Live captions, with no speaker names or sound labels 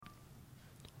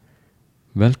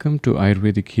Welcome to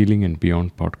Ayurvedic Healing and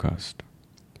Beyond podcast.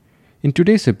 In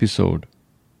today's episode,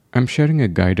 I'm sharing a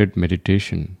guided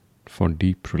meditation for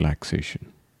deep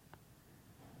relaxation.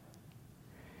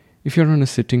 If you're in a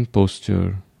sitting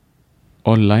posture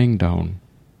or lying down,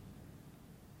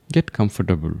 get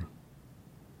comfortable.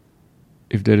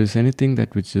 If there is anything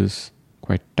that which is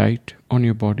quite tight on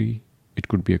your body, it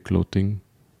could be a clothing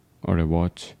or a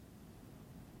watch,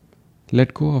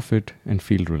 let go of it and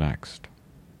feel relaxed.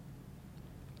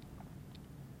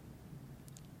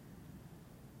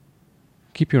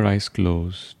 Keep your eyes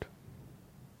closed.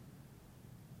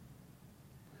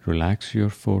 Relax your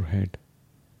forehead.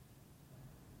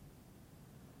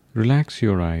 Relax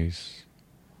your eyes.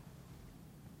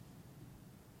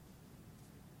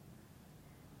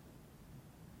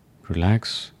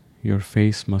 Relax your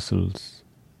face muscles.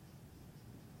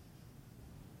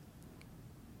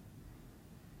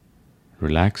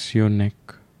 Relax your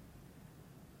neck.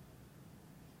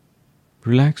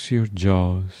 Relax your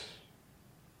jaws.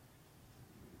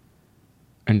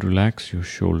 And relax your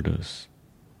shoulders.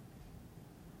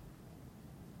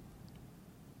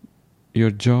 Your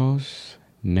jaws,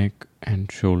 neck, and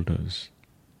shoulders.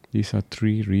 These are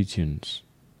three regions.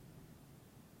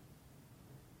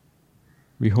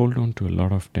 We hold on to a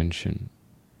lot of tension,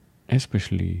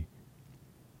 especially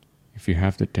if you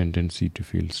have the tendency to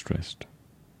feel stressed.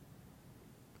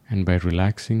 And by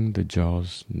relaxing the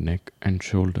jaws, neck, and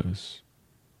shoulders,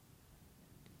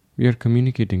 we are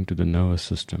communicating to the nervous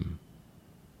system.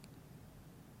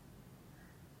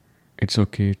 It's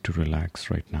okay to relax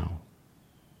right now.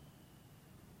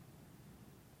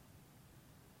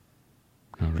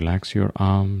 Now relax your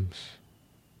arms,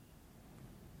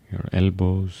 your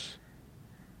elbows,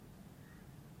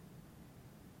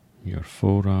 your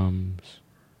forearms,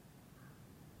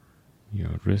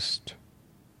 your wrist,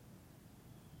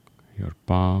 your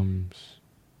palms.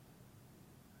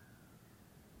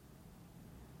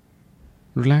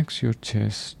 Relax your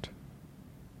chest,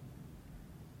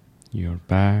 your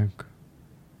back,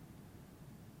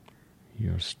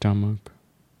 your stomach,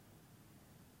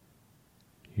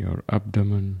 your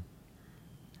abdomen,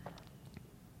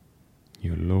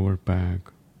 your lower back,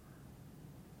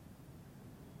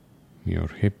 your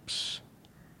hips.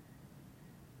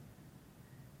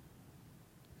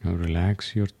 Now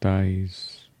relax your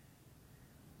thighs,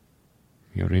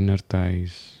 your inner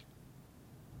thighs,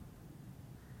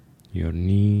 your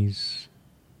knees,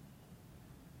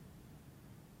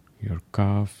 your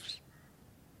calves,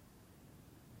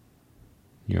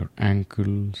 your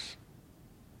ankles,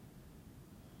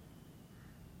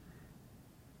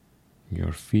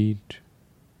 your feet.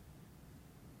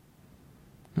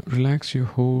 Now relax your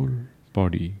whole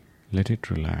body. Let it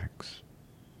relax.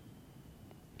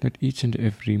 Let each and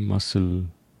every muscle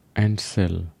and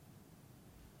cell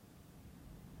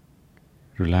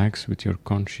relax with your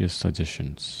conscious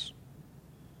suggestions.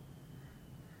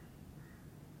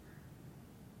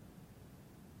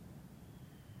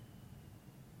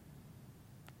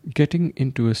 Getting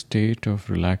into a state of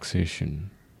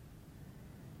relaxation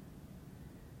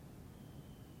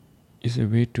is a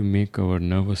way to make our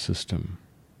nervous system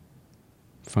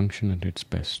function at its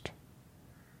best.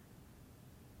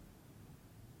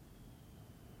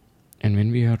 And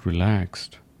when we are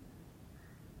relaxed,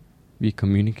 we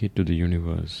communicate to the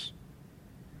universe,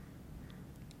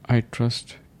 I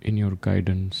trust in your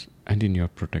guidance and in your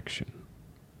protection.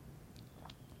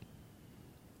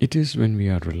 It is when we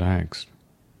are relaxed,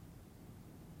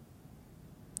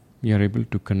 we are able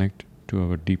to connect to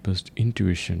our deepest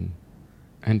intuition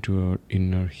and to our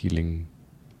inner healer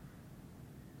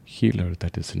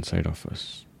that is inside of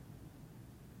us.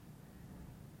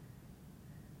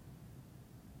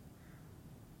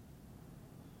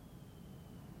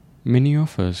 Many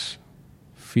of us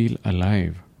feel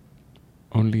alive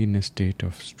only in a state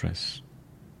of stress.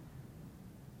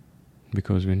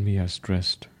 Because when we are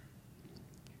stressed,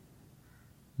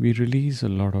 we release a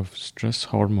lot of stress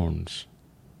hormones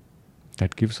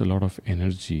that gives a lot of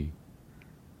energy,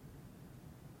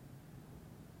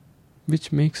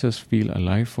 which makes us feel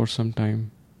alive for some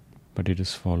time, but it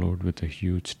is followed with a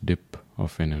huge dip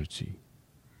of energy.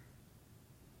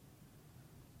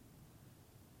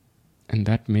 And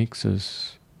that makes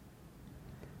us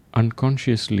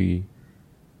unconsciously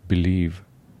believe,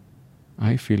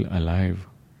 I feel alive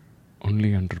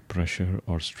only under pressure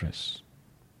or stress.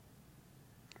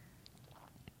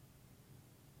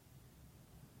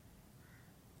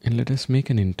 And let us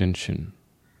make an intention.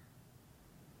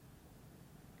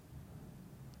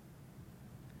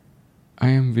 I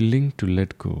am willing to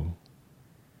let go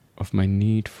of my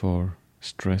need for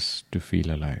stress to feel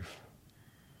alive.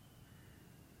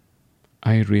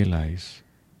 I realize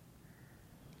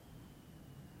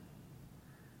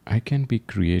I can be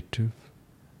creative,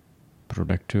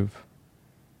 productive,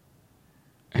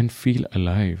 and feel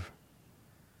alive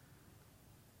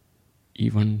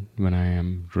even when I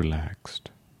am relaxed.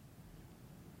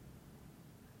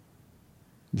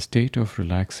 The state of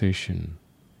relaxation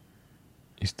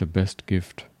is the best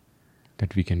gift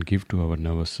that we can give to our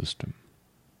nervous system.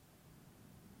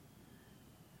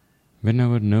 When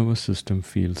our nervous system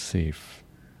feels safe,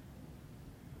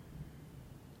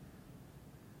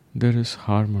 there is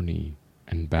harmony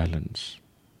and balance,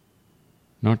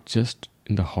 not just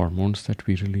in the hormones that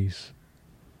we release,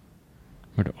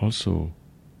 but also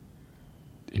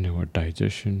in our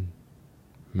digestion,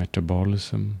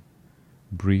 metabolism,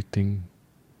 breathing,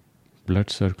 blood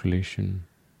circulation,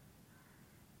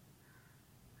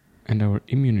 and our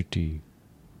immunity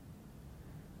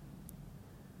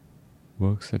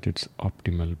works at its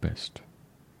optimal best.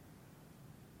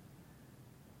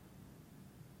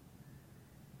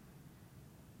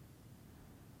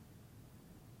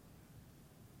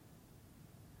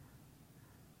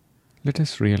 Let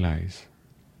us realize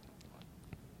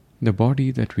the body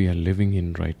that we are living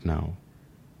in right now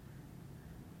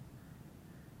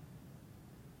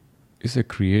is a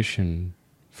creation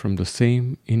from the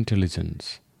same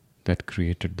intelligence that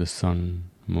created the sun,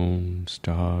 moon,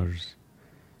 stars,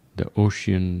 the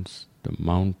oceans, the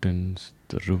mountains,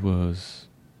 the rivers.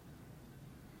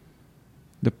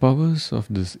 The powers of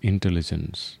this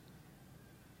intelligence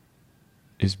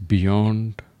is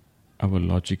beyond our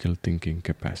logical thinking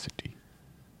capacity.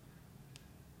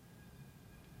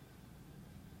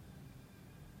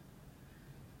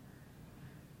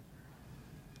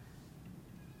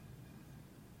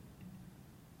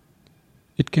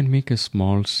 It can make a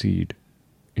small seed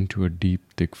into a deep,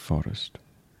 thick forest.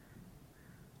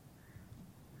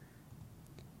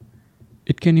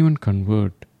 It can even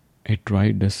convert a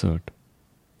dry desert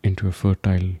into a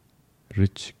fertile,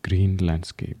 rich green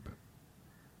landscape.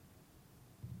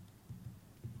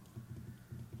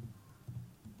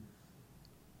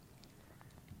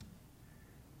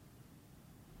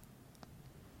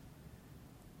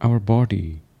 Our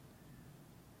body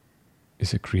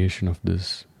is a creation of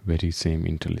this very same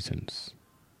intelligence.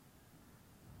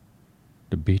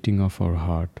 The beating of our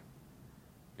heart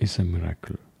is a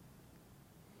miracle.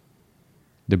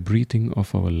 The breathing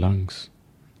of our lungs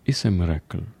is a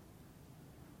miracle.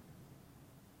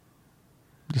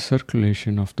 The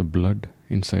circulation of the blood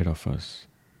inside of us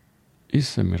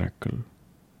is a miracle.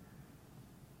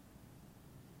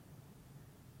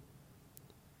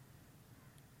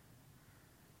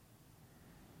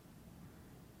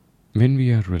 When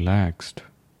we are relaxed,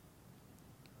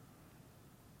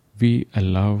 we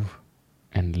allow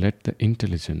and let the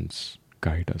intelligence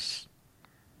guide us.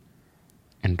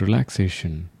 And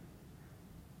relaxation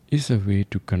is a way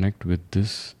to connect with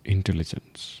this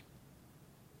intelligence.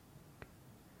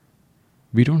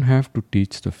 We don't have to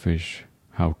teach the fish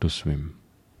how to swim.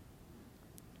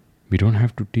 We don't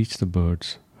have to teach the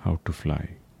birds how to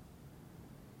fly.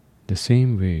 The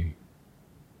same way,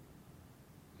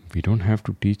 we don't have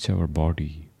to teach our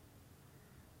body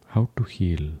how to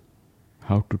heal,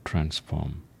 how to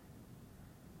transform.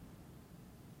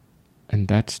 And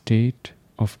that state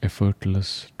of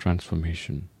effortless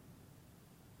transformation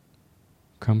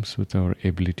comes with our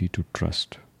ability to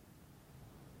trust.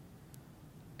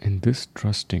 And this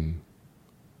trusting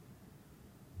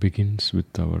begins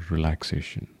with our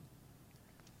relaxation.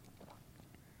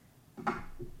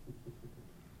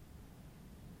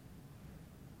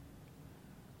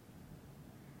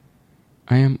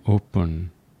 I am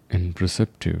open and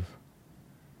receptive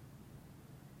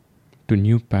to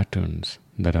new patterns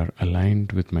that are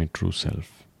aligned with my true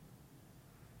self.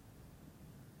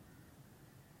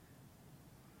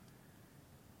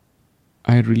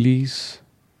 I release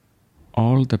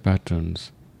all the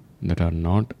patterns that are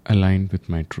not aligned with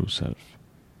my true self,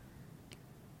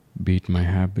 be it my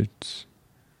habits,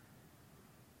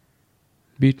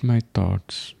 be it my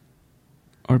thoughts,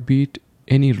 or be it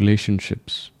any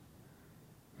relationships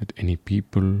with any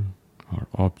people or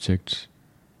objects,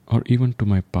 or even to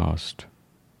my past.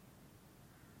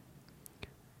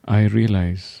 I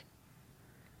realize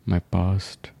my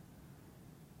past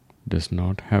does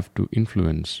not have to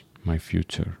influence my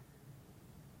future.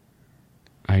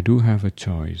 I do have a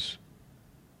choice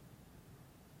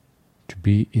to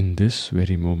be in this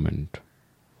very moment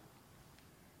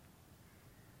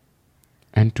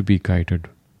and to be guided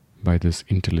by this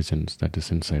intelligence that is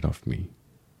inside of me.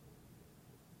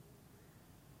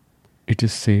 It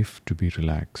is safe to be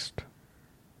relaxed.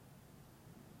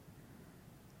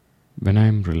 When I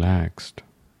am relaxed,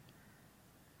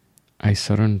 I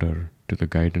surrender to the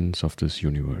guidance of this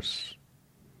universe.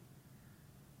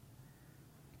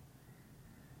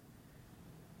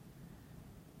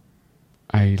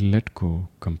 I let go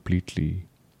completely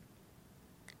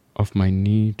of my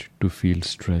need to feel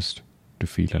stressed to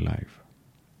feel alive.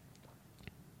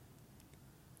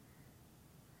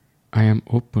 I am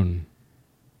open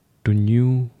to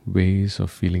new ways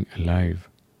of feeling alive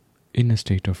in a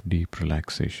state of deep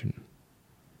relaxation.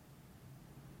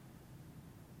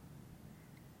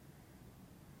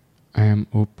 I am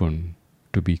open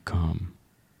to be calm.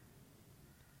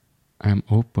 I am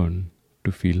open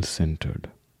to feel centered.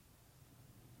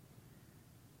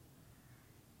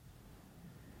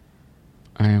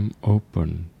 I am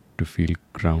open to feel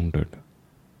grounded.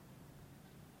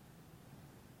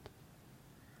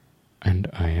 And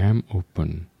I am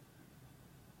open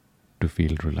to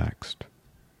feel relaxed.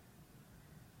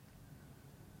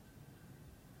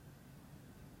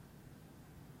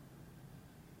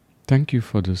 Thank you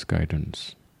for this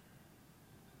guidance.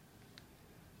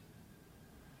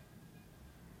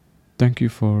 Thank you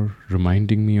for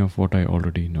reminding me of what I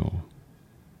already know.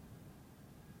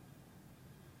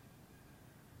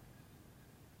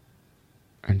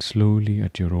 And slowly,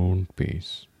 at your own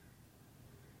pace,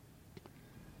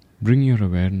 bring your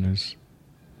awareness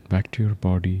back to your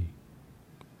body,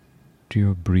 to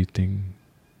your breathing,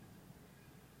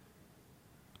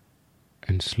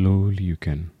 and slowly you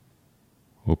can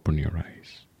open your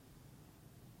eyes.